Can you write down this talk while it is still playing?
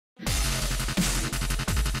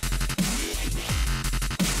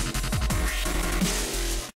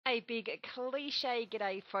A big cliche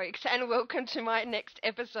g'day, folks, and welcome to my next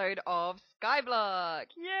episode of Skyblock.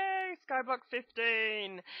 Yay, Skyblock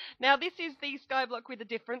 15. Now, this is the Skyblock with a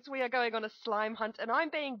difference. We are going on a slime hunt, and I'm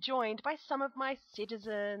being joined by some of my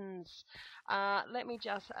citizens. Let me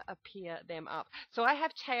just appear them up. So I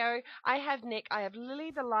have Teo, I have Nick, I have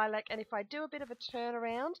Lily the Lilac, and if I do a bit of a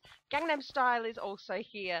turnaround, Gangnam Style is also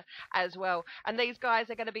here as well. And these guys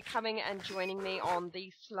are going to be coming and joining me on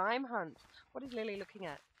the slime hunt. What is Lily looking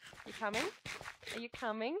at? You coming? Are you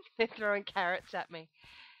coming? They're throwing carrots at me.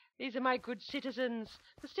 These are my good citizens.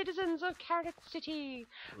 The citizens of Carrot City.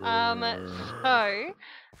 So,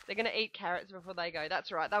 they're going to eat carrots before they go.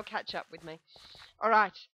 That's right. They'll catch up with me.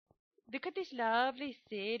 Alright. Look at this lovely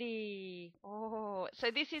city. Oh,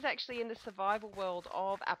 so this is actually in the survival world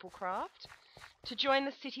of Applecraft. To join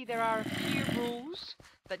the city, there are a few rules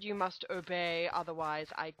that you must obey. Otherwise,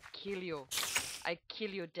 I kill you. I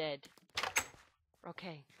kill you dead.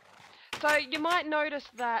 Okay. So you might notice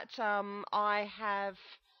that I have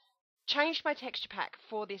changed my texture pack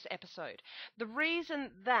for this episode. The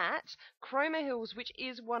reason that Chroma Hills, which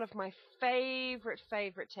is one of my favourite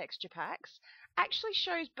texture packs, actually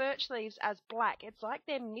shows birch leaves as black. It's like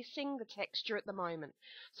they're missing the texture at the moment.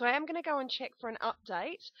 So I am going to go and check for an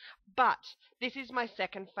update, but this is my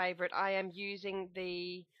second favourite. I am using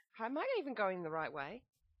the... Am I even going the right way?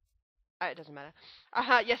 Oh, it doesn't matter.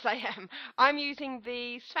 Yes, I am. I'm using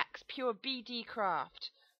the Sfax Pure BD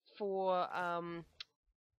Craft for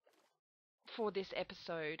this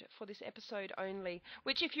episode. For this episode only.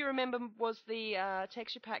 Which, if you remember, was the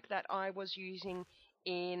texture pack that I was using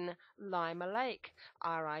in Lima Lake.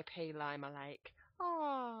 R.I.P. Lima Lake.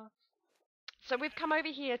 Oh. So we've come over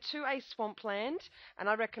here to a swampland, and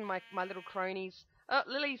I reckon my little cronies... Oh,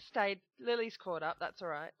 Lily's caught up, that's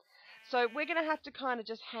alright. So we're going to have to kind of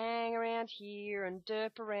just hang around here and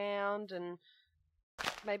derp around and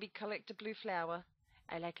maybe collect a blue flower.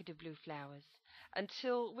 I like the blue flowers.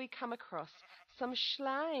 Until we come across some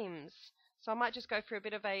slimes. So I might just go for a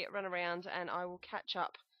bit of a run around and I will catch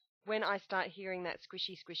up when I start hearing that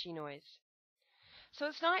squishy noise. So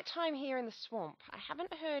it's night time here in the swamp. I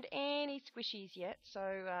haven't heard any squishies yet, so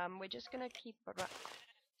we're just going to keep...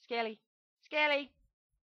 Scaly! Scaly!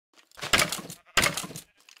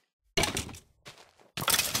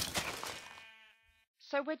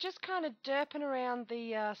 So we're just kind of derping around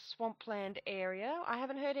the swampland area. I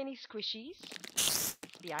haven't heard any squishies.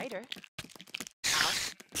 The aider.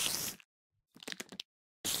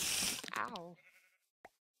 Ow.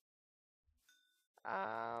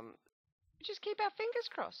 Ow. Just keep our fingers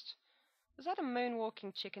crossed. Was that a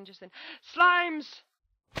moonwalking chicken just then? Slimes!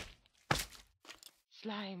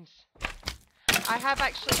 Slimes. I have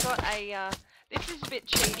actually got a... This is a bit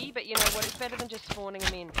cheaty, but you know what? It's better than just spawning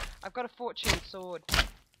them in. I've got a fortune sword.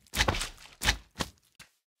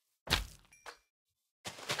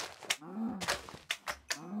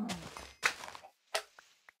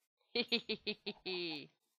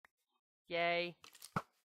 Yay.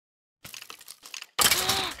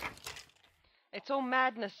 It's all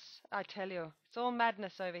madness, I tell you. It's all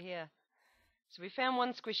madness over here. So we found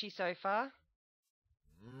one squishy so far.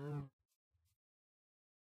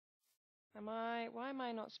 Why am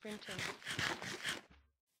I not sprinting?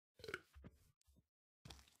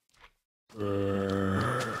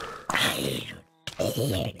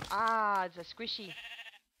 It's a squishy.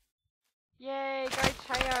 Yay, go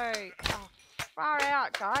Teo. Oh, far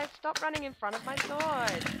out, guys. Stop running in front of my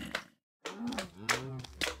sword.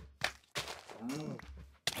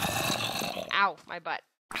 Ow, my butt.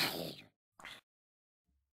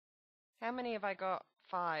 How many have I got?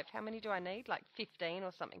 5. How many do I need? Like 15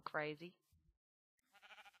 or something crazy.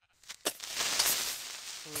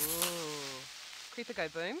 Ooh. Creeper go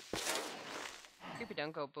boom. Creeper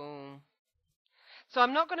don't go boom. So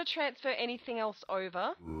I'm not going to transfer anything else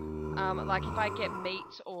over. Like if I get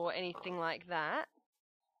meat or anything like that,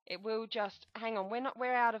 it will just... Hang on,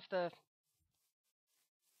 we're out of the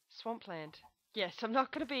swampland. Yes, I'm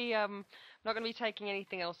not going to be taking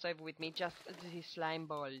anything else over with me, just the slime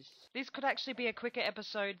balls. This could actually be a quicker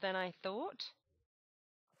episode than I thought.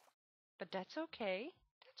 But that's okay.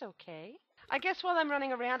 That's okay. I guess while I'm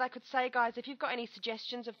running around, I could say, guys, if you've got any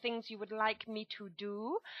suggestions of things you would like me to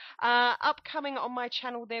do, upcoming on my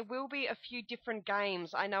channel, there will be a few different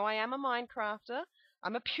games. I know I am a Minecrafter.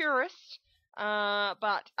 I'm a purist.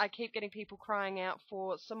 But I keep getting people crying out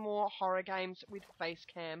for some more horror games with face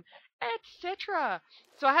cam, etc.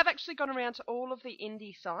 So I have actually gone around to all of the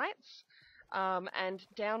indie sites and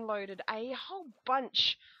downloaded a whole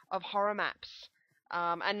bunch of horror maps.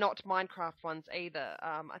 And not Minecraft ones either.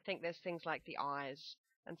 I think there's things like the eyes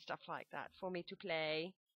and stuff like that for me to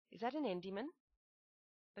play. Is that an Enderman?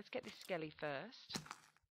 Let's get this skelly first.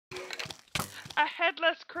 A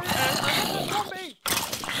headless creeper! A headless zombie!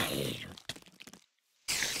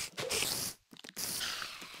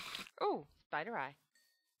 Oh, spider eye.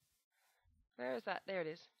 Where is that? There it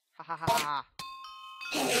is. Ha ha ha ha.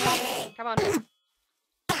 Come on.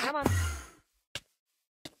 Come on.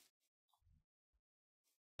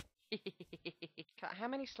 How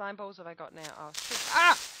many slime balls have I got now? Oh, 6.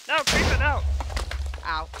 Ah! No, creeper, no!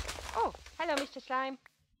 Ow. Oh, hello, Mr. Slime.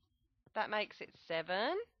 That makes it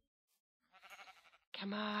 7.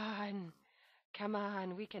 Come on. Come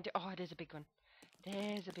on, we can do... Oh, there's a big one.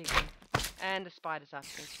 There's a big one. And the spider's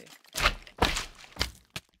after me too.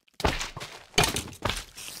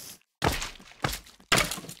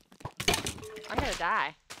 I'm gonna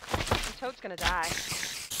die. I'm toad's gonna die.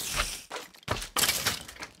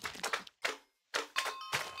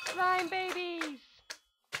 Slime babies!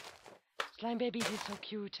 Slime babies is so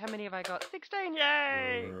cute. How many have I got? 16!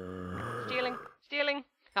 Yay! Stealing. Stealing.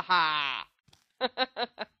 Haha!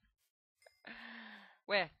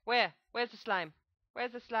 Where? Where? Where's the slime?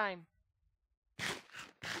 Where's the slime?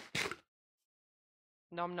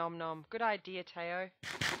 Nom nom nom. Good idea, Teo.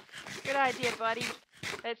 Good idea, buddy.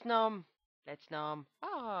 Let's nom. Let's nom.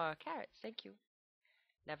 Oh, carrots. Thank you.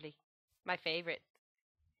 Lovely. My favourite.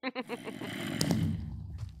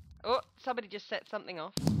 Oh, somebody just set something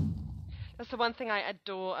off. That's the one thing I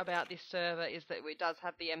adore about this server is that it does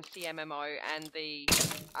have the MCMMO and the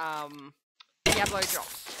Diablo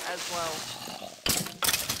drops as well.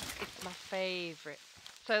 It's my favourite.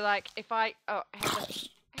 So like if I have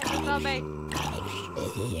a zombie.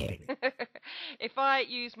 If I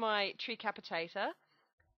use my tree capitator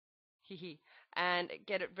and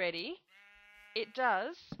get it ready, it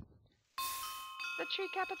does the tree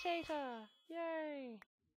capitator. Yay!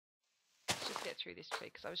 Let's just get through this tree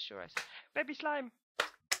because I was sure I said, baby slime,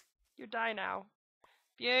 you die now.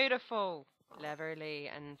 Beautiful, cleverly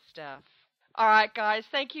and stuff. All right, guys,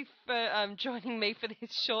 thank you for joining me for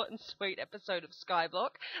this short and sweet episode of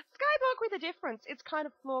Skyblock. Skyblock with a difference. It's kind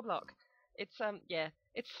of floor block. It's yeah,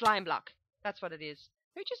 it's slime block. That's what it is.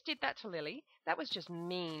 Who just did that to Lily? That was just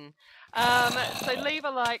mean. So leave a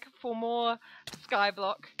like for more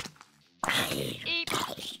Skyblock. Eep.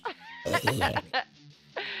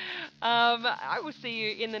 I will see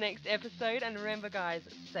you in the next episode, and remember, guys,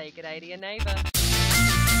 say good day to your neighbour.